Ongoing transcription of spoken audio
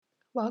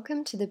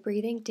Welcome to the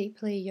Breathing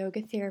Deeply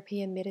Yoga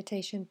Therapy and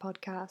Meditation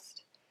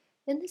podcast.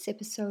 In this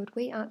episode,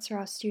 we answer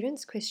our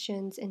students'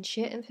 questions and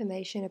share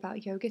information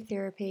about yoga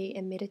therapy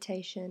and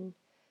meditation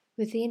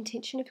with the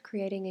intention of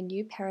creating a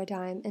new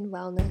paradigm in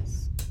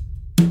wellness.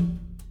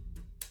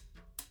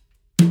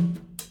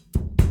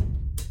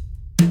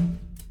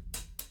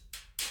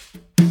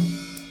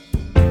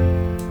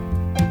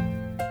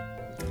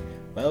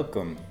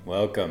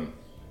 Welcome.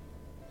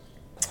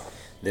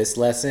 This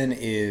lesson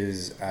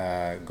is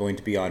going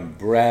to be on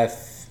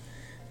breath,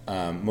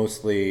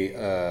 mostly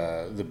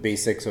the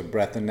basics of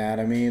breath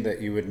anatomy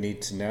that you would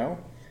need to know.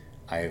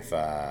 I've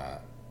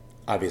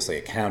obviously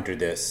encountered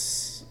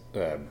this,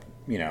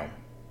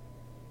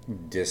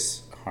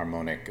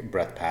 disharmonic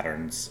breath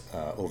patterns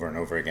over and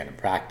over again in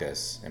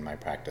my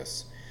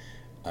practice.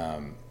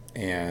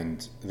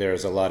 And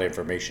there's a lot of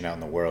information out in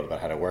the world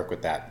about how to work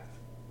with that.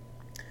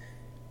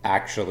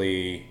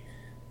 Actually,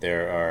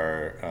 there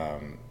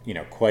are,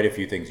 quite a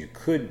few things you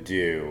could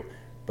do,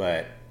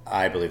 but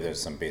I believe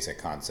there's some basic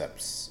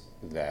concepts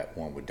that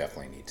one would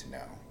definitely need to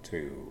know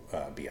to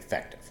be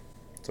effective.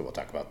 So we'll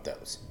talk about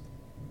those.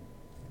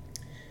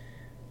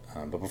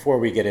 But before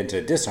we get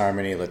into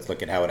disharmony, let's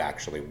look at how it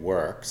actually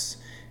works.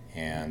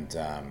 And,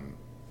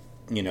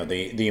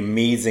 the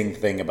amazing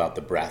thing about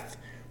the breath,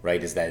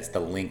 right, is that it's the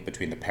link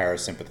between the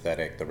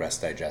parasympathetic, the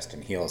rest, digest,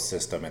 and heal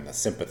system, and the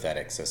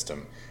sympathetic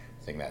system,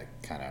 thing that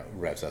kind of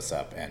revs us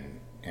up and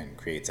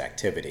creates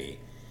activity.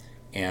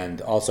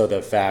 And also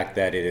the fact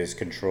that it is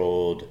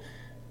controlled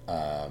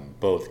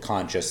both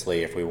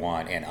consciously, if we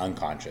want, and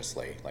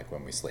unconsciously, like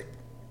when we sleep.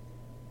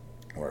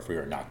 Or if we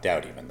were knocked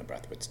out even, the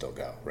breath would still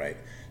go, right?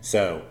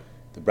 So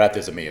the breath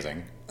is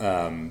amazing.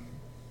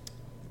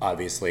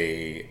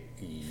 Obviously,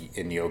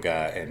 in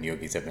yoga, and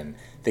yogis have been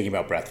thinking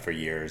about breath for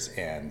years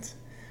and,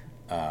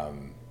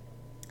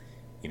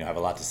 have a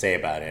lot to say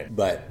about it.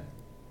 But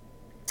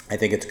I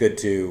think it's good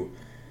to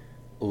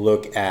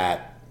look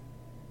at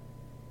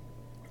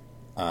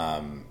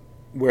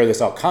where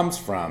this all comes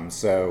from.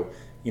 So,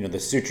 the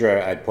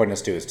sutra I'd point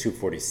us to is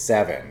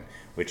 247,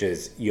 which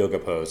is yoga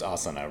pose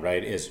asana,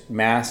 right? Is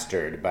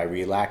mastered by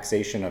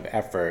relaxation of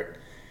effort,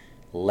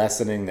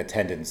 lessening the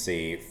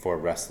tendency for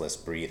restless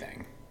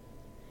breathing.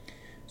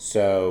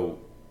 So,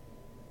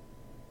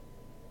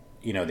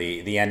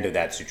 the end of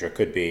that sutra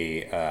could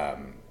be,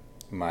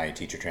 my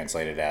teacher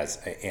translated as,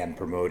 and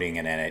promoting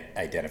an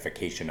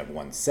identification of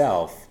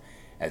oneself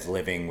as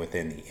living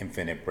within the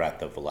infinite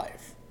breath of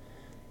life.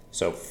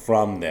 So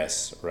from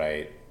this,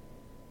 right,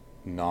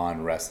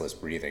 non-restless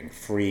breathing,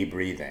 free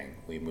breathing,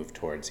 we move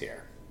towards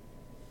here.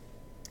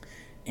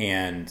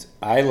 And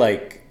I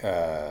like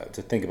to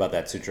think about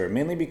that sutra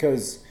mainly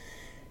because,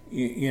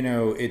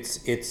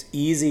 it's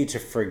easy to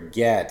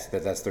forget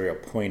that that's the real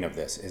point of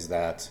this, is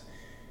that,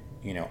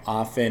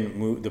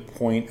 often the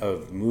point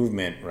of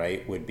movement,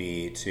 right, would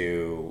be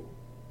to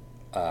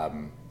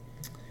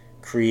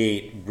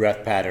create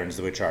breath patterns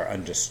which are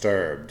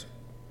undisturbed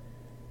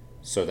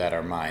so that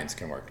our minds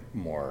can work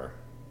more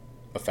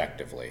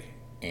effectively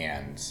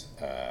and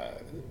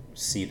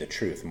see the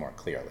truth more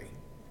clearly.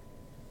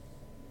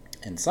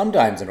 And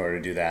sometimes in order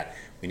to do that,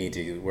 we need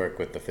to work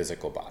with the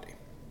physical body.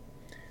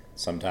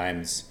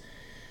 Sometimes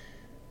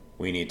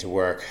we need to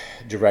work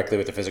directly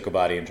with the physical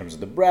body in terms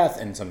of the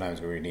breath, and sometimes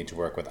we need to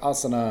work with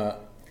asana.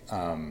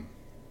 And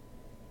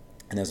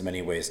there's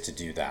many ways to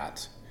do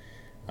that.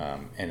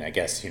 And I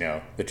guess,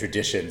 the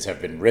traditions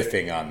have been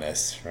riffing on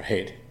this,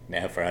 right,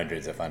 now for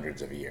hundreds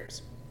of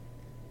years.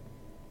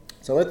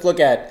 So let's look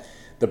at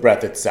the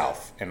breath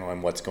itself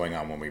and what's going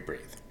on when we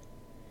breathe.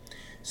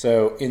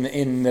 So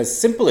in the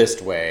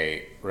simplest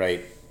way,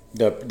 right,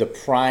 the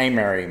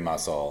primary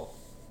muscle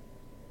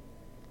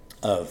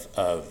of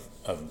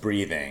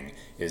breathing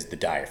is the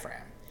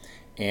diaphragm.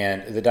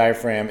 And the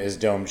diaphragm is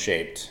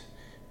dome-shaped,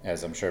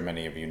 as I'm sure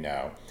many of you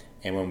know.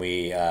 And when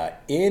we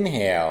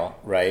inhale,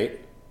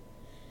 right,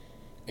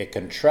 it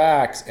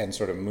contracts and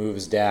sort of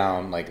moves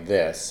down like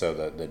this, so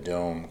the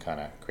dome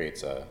kind of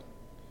creates a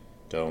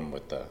dome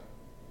with the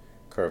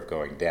curve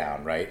going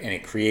down, right? And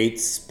it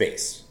creates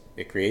space.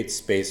 It creates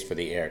space for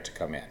the air to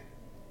come in.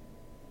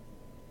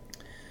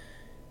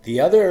 The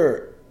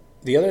other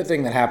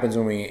thing that happens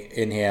when we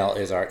inhale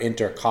is our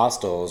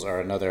intercostals are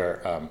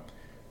another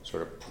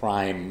sort of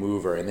prime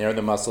mover, and they're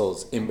the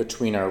muscles in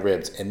between our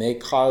ribs, and they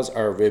cause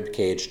our rib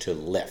cage to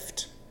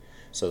lift.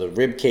 So the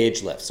rib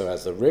cage lifts. So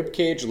as the rib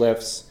cage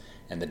lifts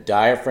and the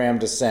diaphragm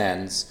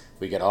descends,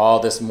 we get all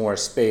this more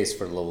space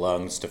for the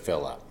lungs to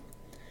fill up.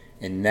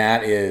 And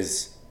that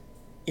is,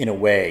 in a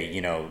way,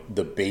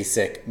 the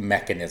basic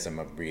mechanism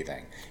of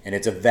breathing. And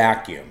it's a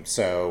vacuum.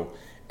 So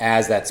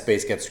as that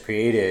space gets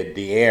created,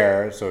 the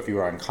air, so if you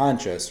were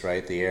unconscious,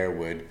 right, the air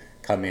would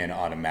come in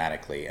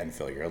automatically and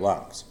fill your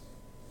lungs.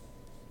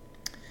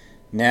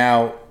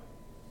 Now,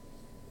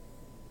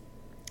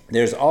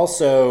 there's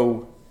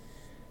also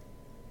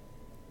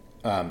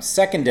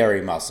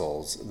secondary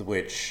muscles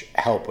which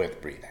help with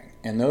breathing.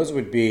 And those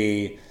would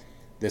be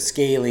the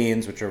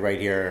scalenes, which are right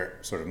here,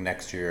 sort of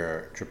next to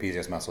your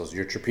trapezius muscles.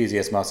 Your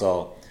trapezius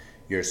muscle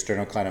your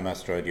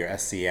sternocleidomastoid, your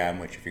SCM,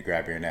 which if you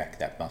grab your neck,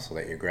 that muscle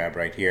that you grab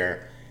right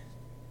here,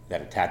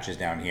 that attaches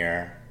down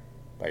here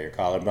by your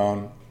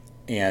collarbone,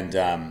 and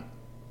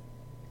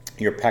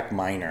your pec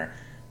minor,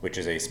 which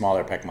is a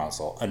smaller pec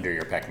muscle under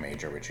your pec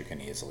major, which you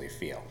can easily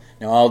feel.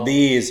 Now, all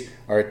these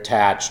are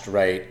attached,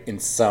 right, in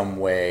some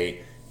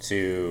way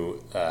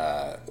to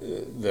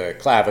the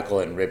clavicle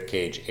and rib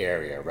cage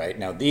area, right?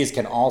 Now, these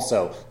can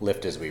also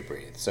lift as we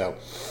breathe. So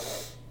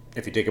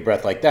if you take a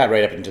breath like that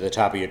right up into the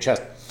top of your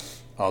chest,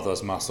 all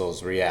those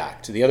muscles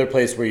react. The other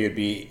place where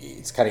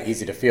it's kind of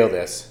easy to feel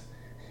this,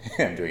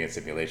 I'm doing a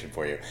simulation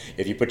for you.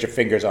 If you put your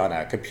fingers on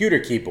a computer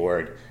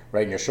keyboard,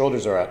 right, and your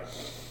shoulders are up,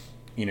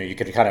 you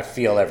can kind of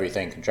feel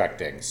everything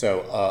contracting.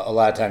 So a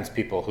lot of times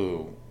people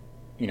who,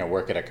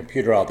 work at a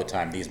computer all the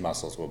time, these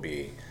muscles will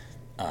be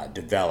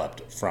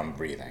developed from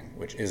breathing,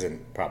 which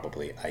isn't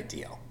probably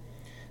ideal.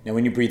 Now,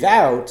 when you breathe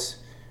out,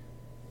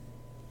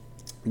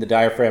 the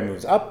diaphragm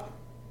moves up,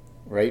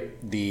 right?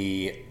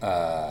 The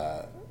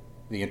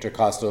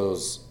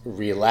intercostals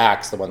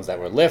relax, the ones that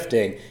were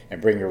lifting,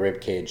 and bring your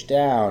rib cage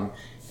down.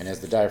 And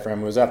as the diaphragm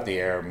moves up, the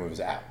air moves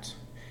out.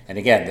 And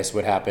again, this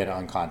would happen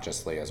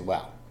unconsciously as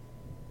well.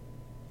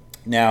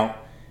 Now,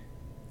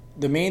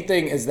 the main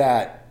thing is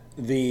that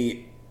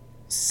the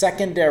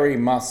secondary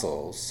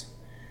muscles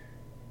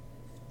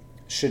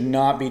should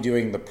not be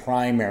doing the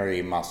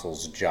primary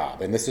muscle's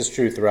job. And this is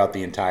true throughout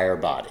the entire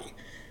body.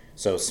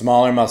 So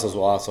smaller muscles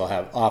will also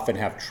often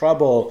have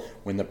trouble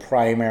when the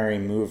primary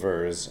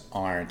movers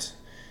aren't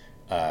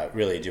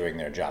really doing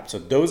their job. So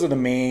those are the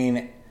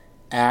main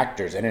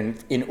actors.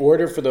 And in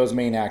order for those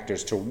main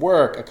actors to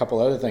work, a couple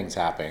other things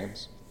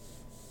happens,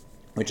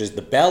 which is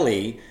the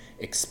belly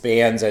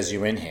expands as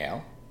you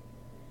inhale.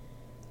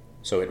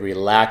 So it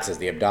relaxes,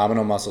 the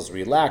abdominal muscles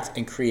relax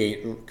and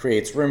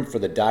creates room for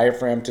the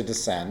diaphragm to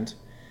descend,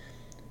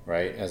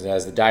 right?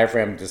 As the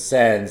diaphragm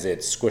descends, it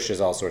squishes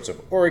all sorts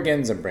of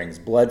organs and brings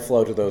blood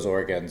flow to those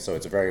organs. So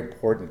it's very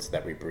important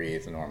that we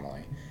breathe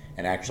normally.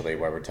 And actually,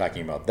 while we're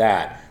talking about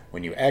that,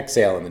 when you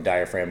exhale and the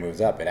diaphragm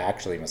moves up, it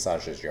actually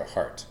massages your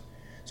heart.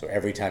 So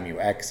every time you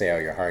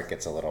exhale, your heart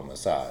gets a little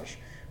massage,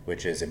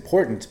 which is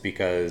important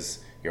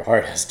because your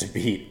heart has to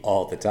beat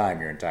all the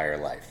time your entire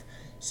life.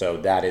 So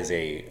that is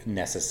a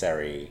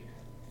necessary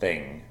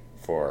thing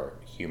for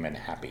human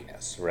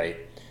happiness, right?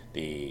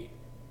 The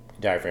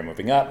diaphragm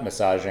moving up,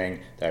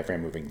 massaging,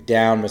 diaphragm moving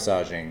down,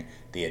 massaging,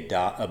 the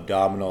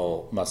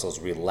abdominal muscles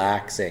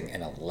relaxing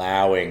and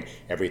allowing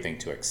everything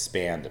to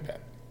expand a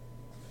bit.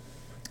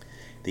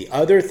 The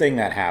other thing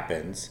that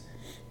happens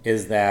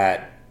is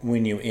that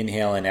when you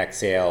inhale and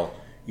exhale,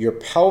 your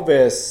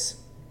pelvis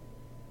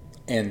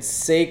and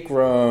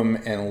sacrum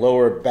and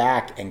lower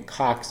back and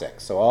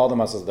coccyx, so all the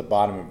muscles at the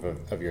bottom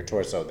of your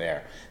torso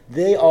there,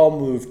 they all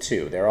move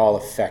too. They're all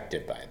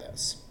affected by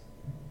this.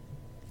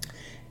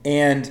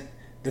 And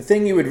the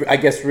thing you would, I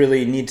guess,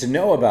 really need to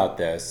know about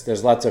this,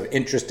 there's lots of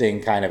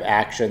interesting kind of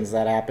actions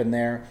that happen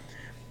there,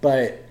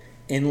 but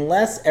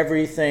unless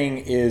everything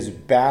is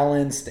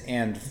balanced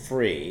and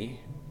free,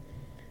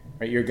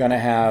 right, you're going to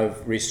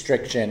have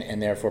restriction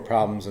and therefore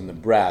problems in the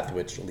breath,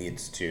 which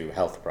leads to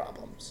health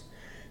problems.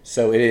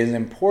 So it is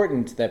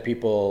important that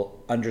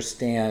people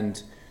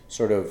understand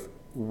sort of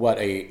what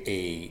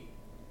a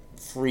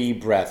free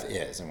breath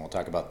is, and we'll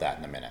talk about that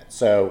in a minute.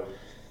 So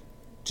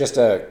just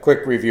a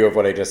quick review of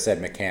what I just said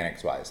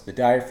mechanics-wise. The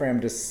diaphragm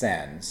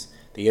descends,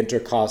 the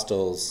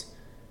intercostals,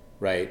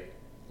 right,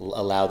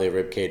 allow the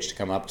rib cage to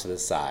come up to the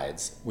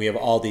sides. We have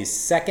all these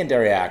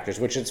secondary actors,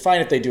 which it's fine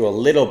if they do a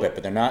little bit,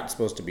 but they're not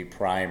supposed to be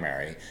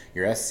primary.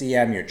 Your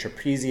SCM, your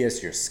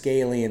trapezius, your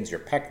scalenes, your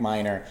pec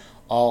minor,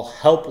 all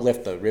help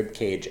lift the rib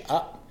cage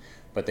up,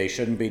 but they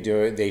shouldn't be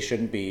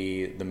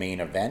the main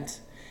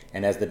event.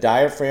 And as the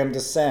diaphragm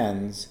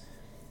descends,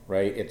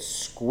 right, it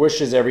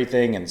squishes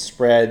everything and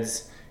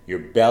spreads. Your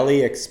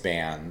belly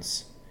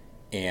expands,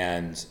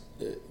 and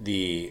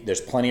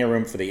there's plenty of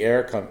room for the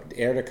air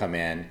to come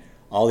in.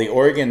 All the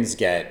organs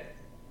get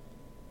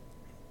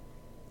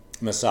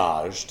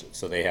massaged,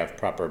 so they have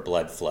proper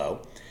blood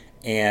flow,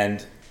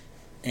 and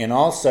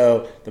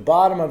also the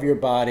bottom of your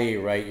body,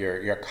 right,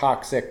 your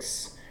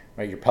coccyx,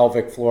 right, your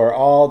pelvic floor,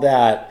 all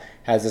that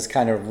has this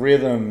kind of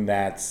rhythm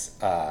that's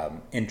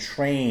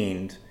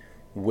entrained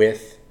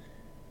with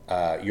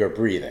your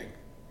breathing,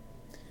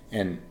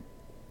 and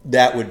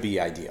that would be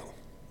ideal.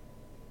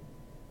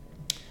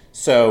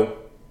 So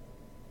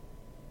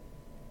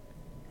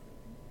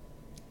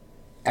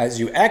as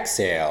you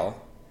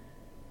exhale,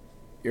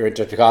 your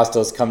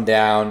intercostals come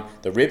down,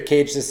 the rib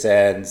cage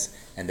descends,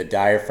 and the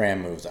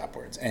diaphragm moves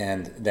upwards.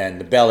 And then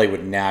the belly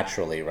would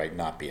naturally, right,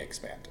 not be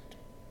expanded.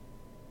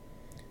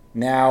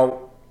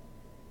 Now,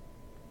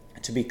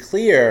 to be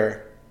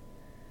clear,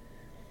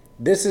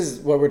 this is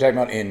what we're talking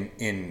about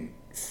in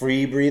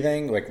free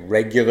breathing, like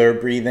regular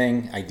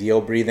breathing, ideal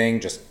breathing,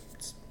 just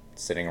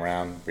sitting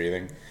around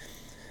breathing.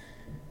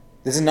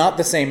 This is not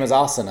the same as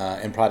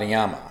asana and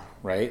pranayama,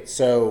 right?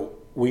 So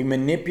we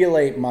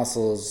manipulate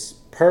muscles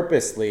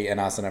purposely in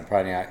asana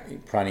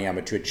and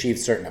pranayama to achieve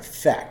certain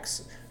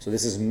effects. So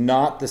this is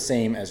not the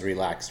same as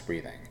relaxed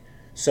breathing.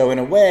 So in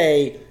a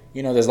way,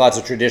 there's lots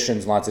of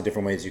traditions, lots of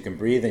different ways you can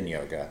breathe in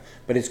yoga,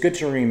 but it's good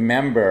to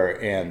remember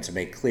and to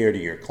make clear to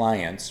your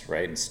clients,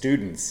 right, and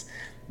students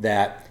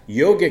that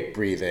yogic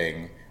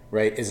breathing,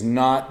 right, is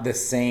not the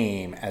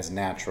same as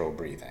natural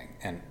breathing.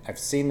 And I've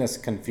seen this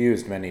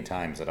confused many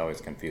times. It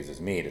always confuses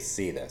me to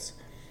see this.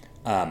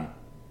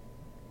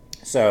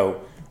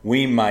 So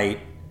we might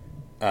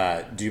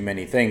do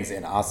many things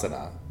in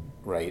asana,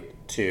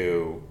 right,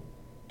 to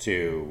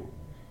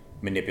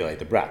manipulate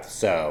the breath.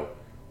 So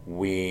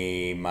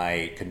we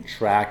might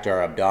contract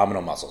our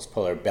abdominal muscles,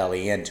 pull our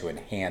belly in to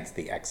enhance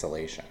the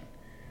exhalation.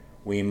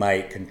 We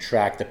might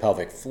contract the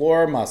pelvic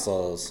floor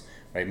muscles,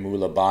 right,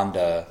 Mula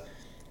Bandha,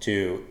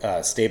 to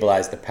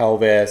stabilize the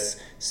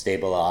pelvis,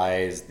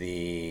 stabilize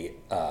the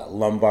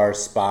lumbar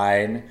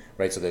spine,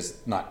 right? So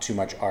there's not too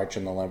much arch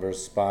in the lumbar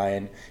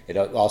spine. It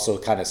also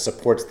kind of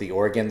supports the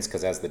organs,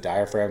 because as the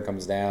diaphragm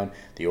comes down,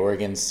 the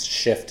organs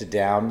shift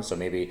down. So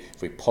maybe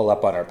if we pull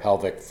up on our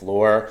pelvic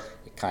floor,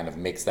 it kind of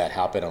makes that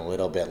happen a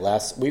little bit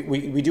less.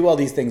 We do all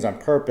these things on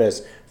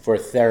purpose for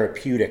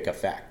therapeutic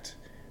effect,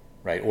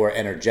 right? Or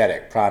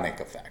energetic, pranic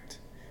effect.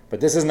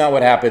 But this is not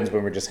what happens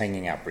when we're just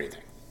hanging out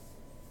breathing.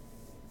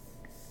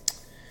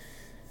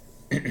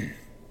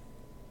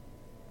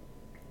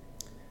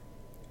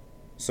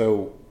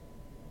 So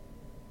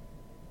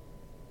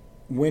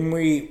when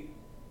we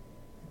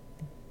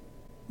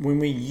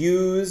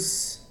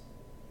use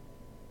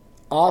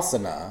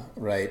asana,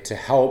 right, to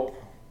help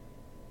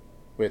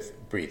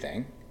with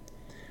breathing,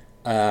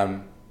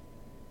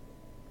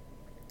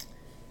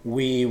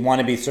 we want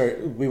to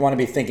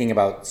be thinking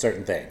about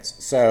certain things.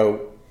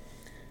 So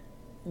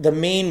the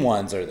main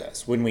ones are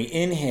this: when we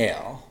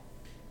inhale,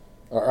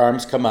 our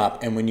arms come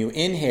up, and when you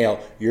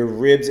inhale, your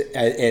ribs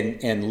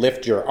and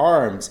lift your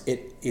arms,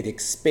 it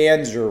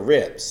expands your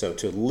ribs. So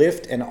to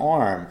lift an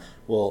arm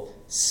will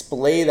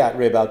splay that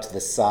rib out to the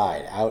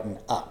side, out and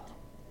up,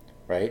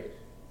 right?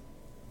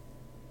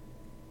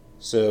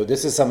 So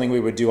this is something we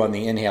would do on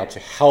the inhale to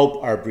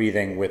help our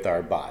breathing with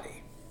our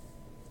body.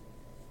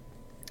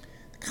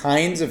 The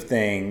kinds of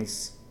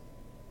things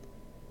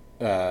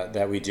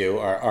that we do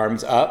are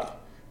arms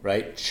up,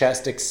 right?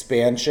 Chest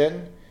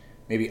expansion,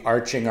 maybe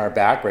arching our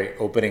back, right?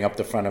 Opening up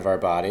the front of our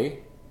body,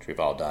 which we've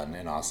all done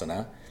in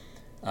asana.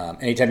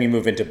 Anytime you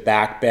move into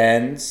back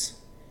bends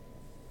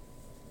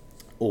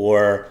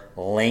or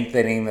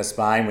lengthening the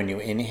spine when you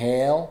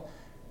inhale,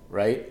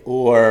 right?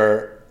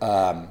 Or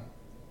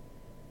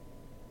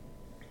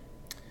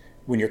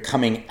when you're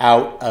coming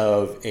out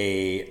of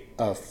a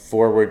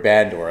forward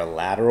bend or a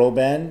lateral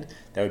bend,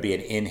 that would be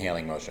an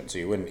inhaling motion. So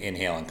you wouldn't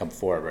inhale and come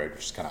forward,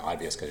 which is kind of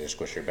obvious because you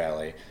squish your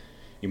belly.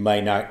 You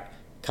might not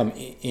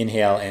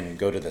inhale and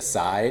go to the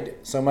side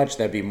so much.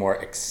 That'd be more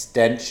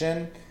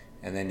extension,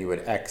 and then you would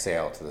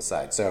exhale to the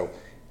side. So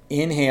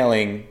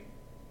inhaling,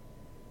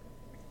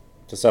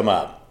 to sum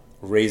up,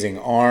 raising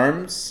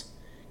arms,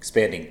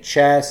 expanding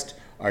chest,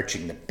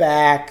 arching the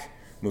back,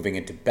 moving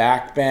into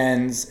back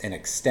bends and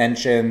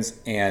extensions,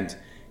 and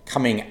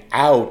coming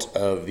out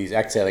of these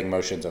exhaling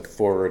motions of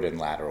forward and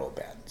lateral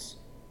bends.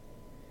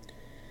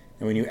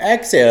 And when you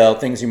exhale,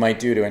 things you might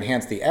do to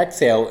enhance the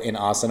exhale in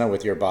asana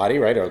with your body,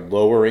 right, are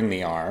lowering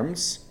the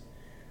arms,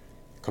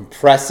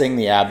 compressing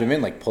the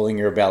abdomen, like pulling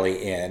your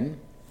belly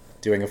in,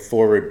 doing a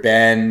forward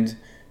bend,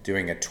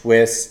 doing a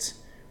twist,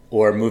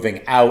 or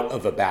moving out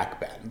of a back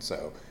bend.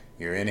 So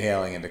you're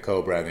inhaling into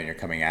cobra, and then you're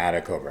coming out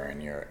of cobra,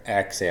 and you're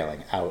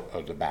exhaling out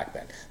of the back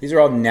bend. These are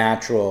all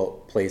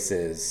natural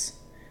places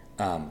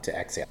to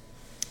exhale.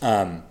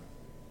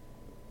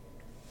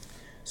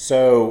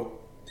 So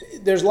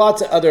there's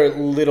lots of other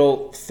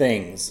little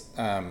things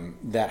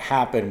that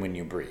happen when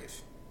you breathe.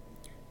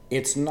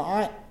 It's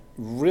not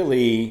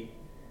really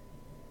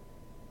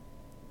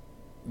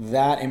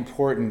that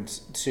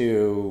important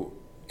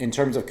in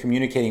terms of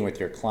communicating with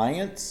your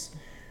clients,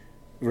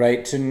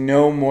 right, to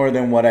know more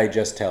than what I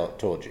just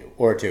told you,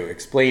 or to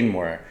explain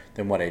more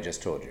than what I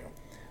just told you.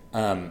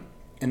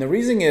 And the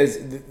reason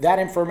is that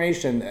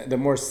information, the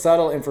more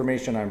subtle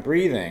information on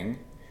breathing,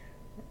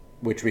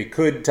 which we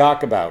could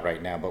talk about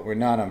right now, but we're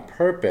not on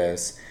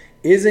purpose,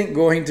 isn't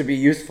going to be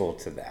useful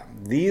to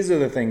them. These are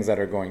the things that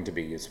are going to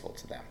be useful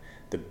to them.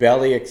 The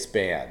belly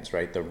expands,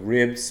 right? The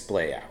ribs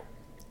splay out,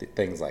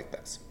 things like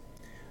this.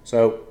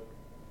 So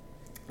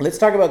let's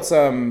talk about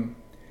some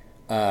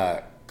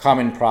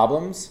common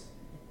problems.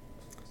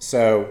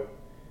 So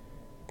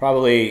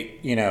probably,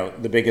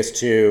 the biggest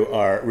two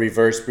are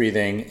reverse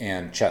breathing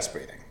and chest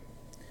breathing.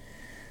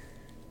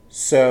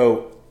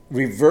 So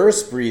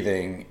reverse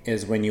breathing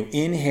is when you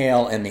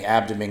inhale and the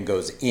abdomen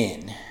goes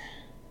in,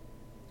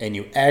 and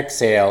you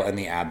exhale and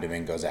the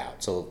abdomen goes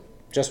out. So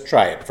just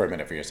try it for a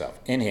minute for yourself.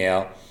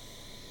 Inhale,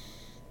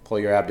 pull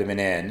your abdomen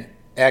in.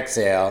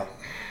 Exhale,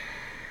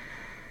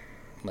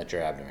 let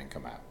your abdomen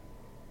come out.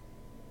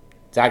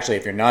 It's actually,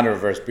 if you're not a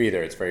reverse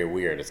breather, it's very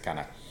weird. It's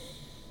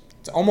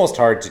almost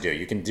hard to do.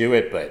 You can do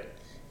it, but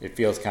it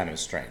feels kind of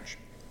strange.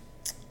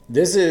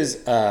 This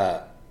is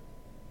a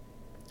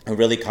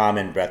really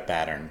common breath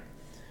pattern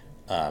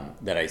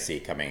that I see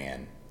coming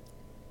in.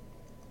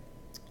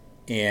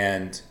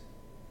 And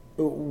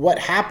what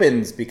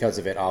happens because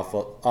of it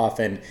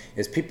often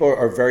is people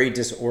are very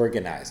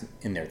disorganized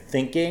in their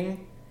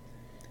thinking,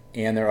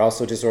 and they're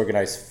also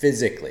disorganized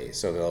physically.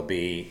 So they'll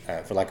be,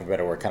 for lack of a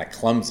better word, kind of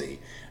clumsy,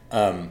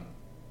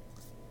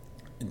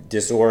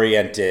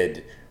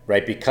 disoriented,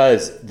 right?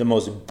 Because the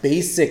most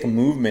basic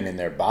movement in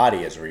their body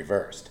is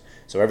reversed.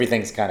 So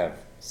everything's kind of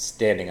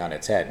standing on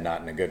its head,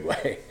 not in a good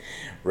way,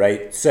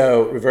 right?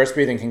 So reverse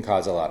breathing can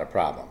cause a lot of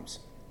problems.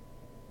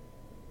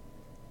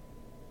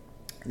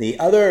 The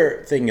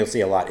other thing you'll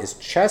see a lot is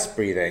chest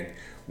breathing,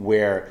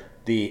 where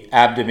the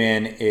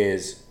abdomen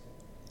is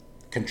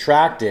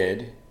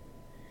contracted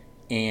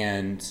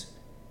and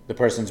the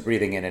person's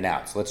breathing in and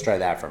out. So let's try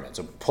that for a minute.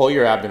 So pull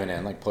your abdomen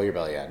in, like pull your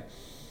belly in.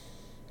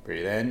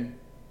 Breathe in,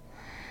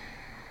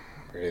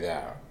 breathe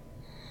out.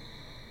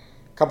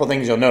 A couple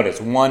things you'll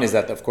notice. One is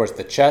that, of course,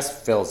 the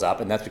chest fills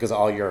up, and that's because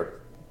all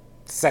your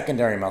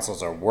secondary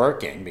muscles are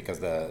working because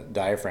the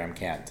diaphragm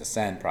can't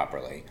descend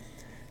properly.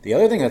 The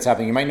other thing that's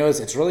happening, you might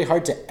notice it's really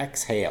hard to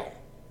exhale.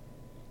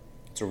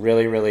 It's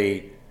really,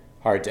 really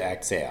hard to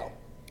exhale.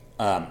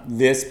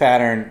 This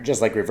pattern,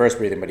 just like reverse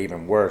breathing, but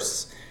even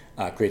worse,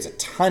 creates a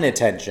ton of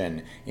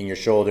tension in your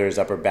shoulders,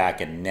 upper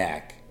back, and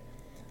neck.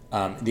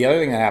 The other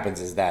thing that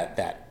happens is that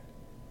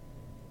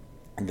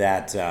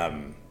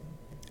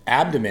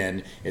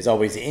abdomen is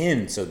always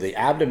in, so the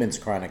abdomen's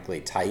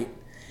chronically tight,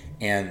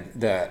 and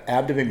the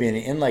abdomen being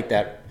in like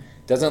that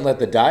doesn't let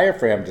the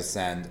diaphragm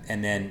descend,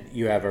 and then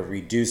you have a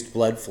reduced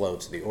blood flow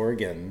to the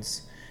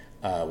organs,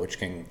 which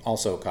can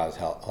also cause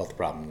health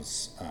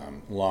problems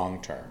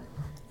long term.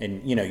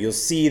 And you'll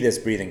see this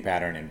breathing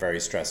pattern in very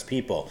stressed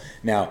people.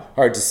 Now,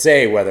 hard to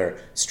say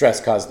whether stress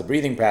caused the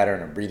breathing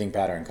pattern or breathing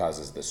pattern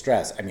causes the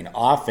stress. I mean,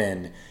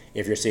 often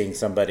if you're seeing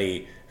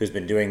somebody who's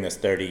been doing this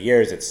 30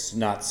 years, it's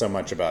not so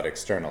much about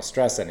external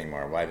stress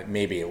anymore. Why?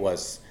 Maybe it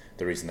was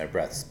the reason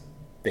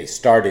they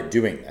started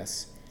doing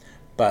this,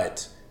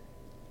 but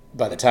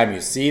by the time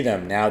you see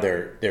them, now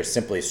they're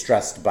simply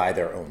stressed by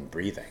their own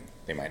breathing.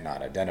 They might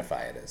not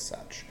identify it as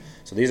such.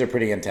 So these are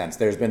pretty intense.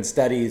 There's been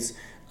studies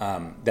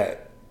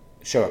that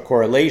show a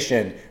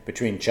correlation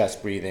between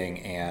chest breathing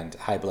and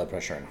high blood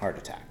pressure and heart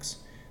attacks.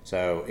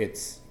 So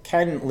it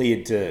can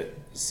lead to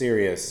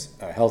serious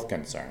health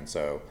concerns.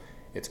 So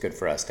it's good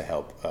for us to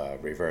help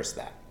reverse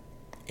that.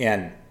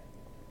 And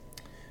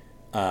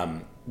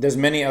there's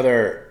many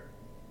other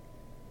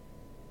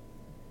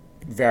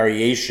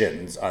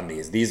variations on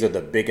these. These are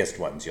the biggest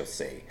ones you'll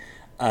see.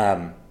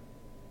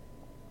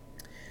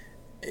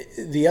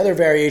 The other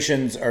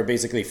variations are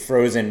basically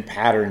frozen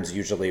patterns,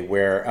 usually,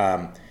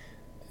 where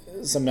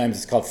sometimes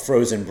it's called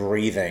frozen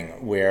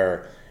breathing,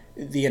 where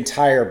the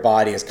entire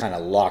body is kind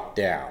of locked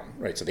down,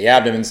 right? So the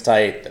abdomen's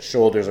tight, the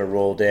shoulders are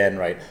rolled in,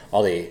 right?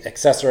 All the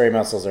accessory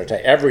muscles are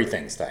tight,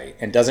 everything's tight,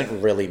 and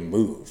doesn't really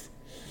move.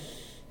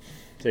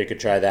 So you could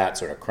try that,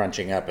 sort of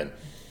crunching up and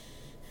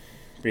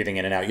breathing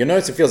in and out. You'll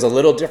notice it feels a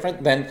little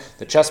different than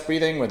the chest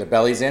breathing where the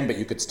belly's in, but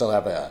you could still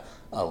have a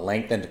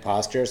lengthened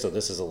posture, so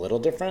this is a little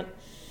different.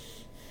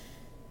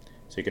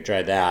 So you could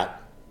try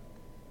that.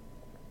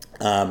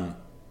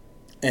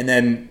 And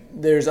then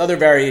there's other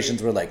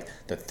variations where like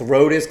the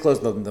throat is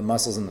closed, the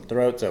muscles in the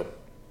throat. So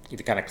if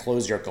you kind of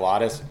close your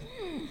glottis,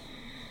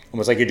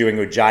 almost like you're doing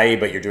Ujjayi,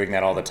 but you're doing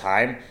that all the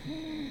time,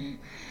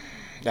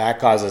 that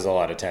causes a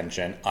lot of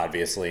tension,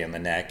 obviously, in the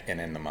neck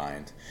and in the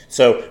mind.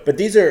 So, but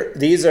these are,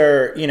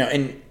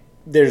 and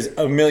there's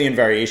a million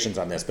variations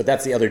on this, but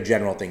that's the other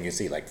general thing you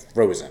see, like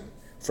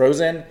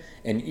frozen,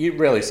 and you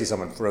rarely see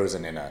someone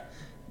frozen in a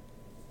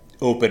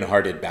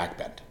open-hearted back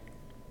bend.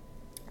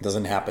 It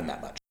doesn't happen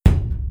that much.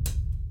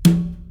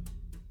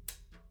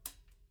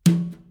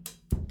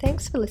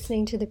 Thanks for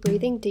listening to the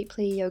Breathing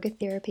Deeply Yoga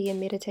Therapy and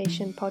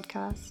Meditation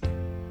podcast.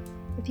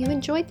 If you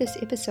enjoyed this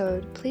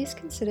episode, please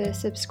consider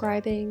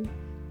subscribing,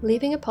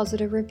 leaving a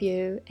positive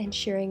review, and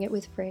sharing it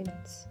with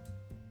friends.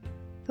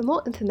 For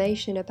more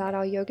information about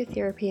our yoga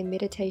therapy and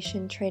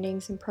meditation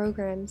trainings and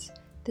programs,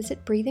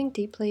 visit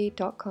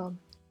breathingdeeply.com.